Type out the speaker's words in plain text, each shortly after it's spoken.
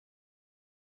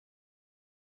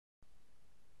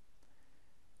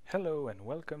Hello and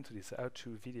welcome to these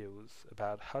how-to videos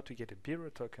about how to get a bureau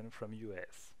token from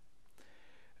US.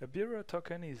 A bureau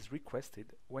token is requested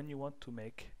when you want to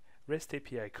make REST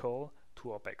API call to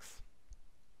HOPEX.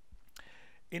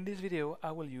 In this video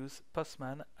I will use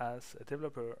Postman as a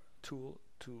developer tool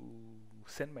to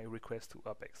send my request to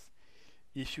HOPEX.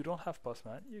 If you don't have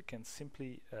Postman, you can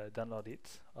simply download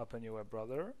it, open your web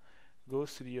browser, go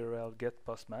to the URL get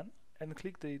Postman and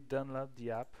click the download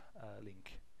the app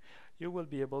link. You will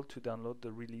be able to download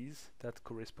the release that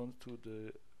corresponds to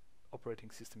the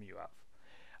operating system you have.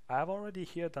 I have already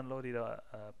here downloaded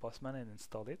Postman and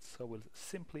installed it, so we'll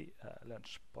simply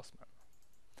launch Postman.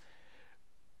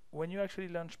 When you actually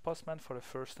launch Postman for the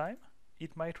first time,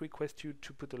 it might request you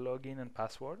to put a login and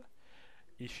password.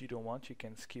 If you don't want, you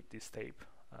can skip this step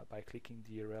by clicking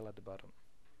the URL at the bottom.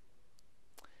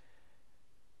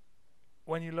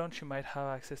 When you launch, you might have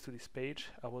access to this page.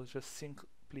 I will just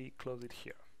simply close it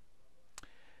here.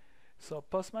 So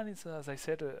Postman is, as I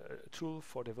said, a tool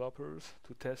for developers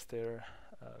to test their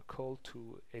call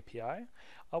to API.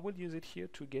 I will use it here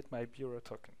to get my bureau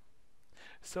token.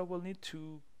 So we'll need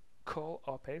to call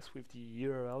HOPEX with the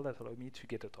URL that allows me to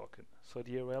get a token. So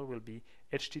the URL will be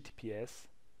https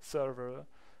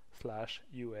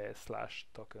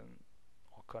server/us/token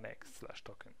or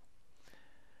connect/token.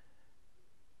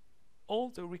 All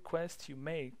the requests you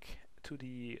make to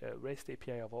the REST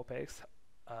API of HOPEX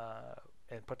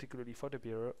and particularly for the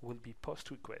bureau will be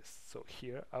post requests. So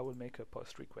here I will make a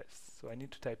post request. So I need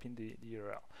to type in the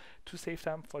URL. To save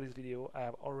time for this video, I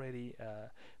have already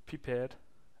prepared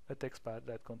a text pad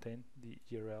that contains the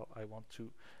URL I want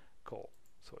to call.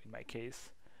 So in my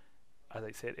case, as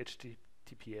I said,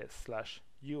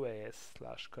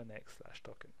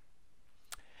 https://uas/connect/token.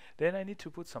 Then I need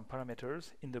to put some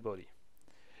parameters in the body.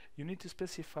 You need to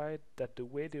specify that the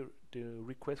way the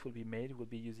request will be made will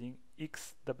be using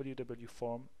XWW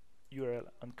form URL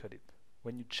uncoded.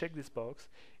 When you check this box,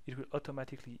 it will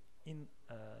automatically in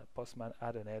Postman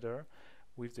add an header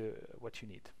with what you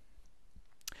need.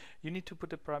 You need to put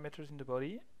the parameters in the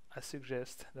body. I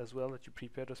suggest as well that you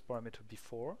prepare those parameters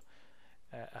before.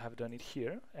 I have done it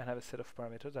here and have a set of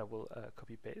parameters I will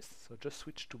copy paste. So just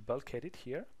switch to bulk edit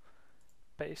here,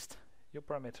 paste your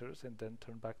parameters and then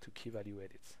turn back to key value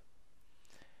edits.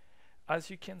 As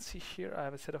you can see here, I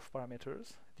have a set of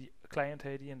parameters, the client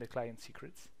ID and the client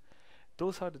secrets.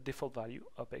 Those are the default value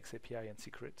of HOPEX API and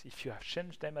secrets. If you have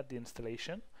changed them at the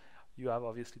installation, you have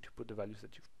obviously to put the values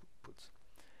that you've put.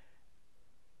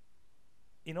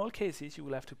 In all cases, you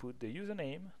will have to put the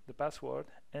username, the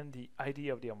password, and the ID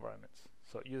of the environment.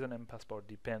 So username and password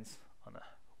depends on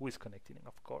who is connecting,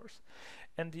 of course.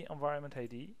 And the environment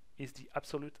ID is the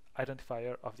absolute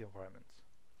identifier of the environment.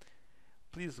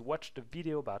 Please watch the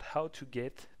video about how to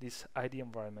get this ID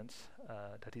environment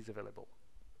that is available.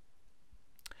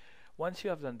 Once you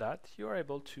have done that, you are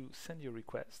able to send your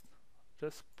request.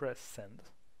 Just press send.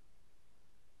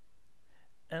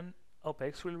 And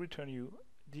HOPEX will return you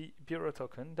the bureau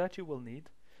token that you will need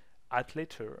at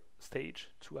later stage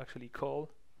to actually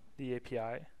call the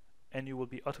API, and you will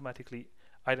be automatically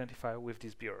identified with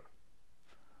this bureau.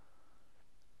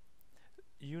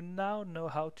 You now know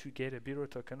how to get a bureau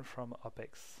token from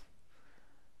HOPEX.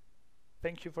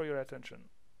 Thank you for your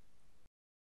attention.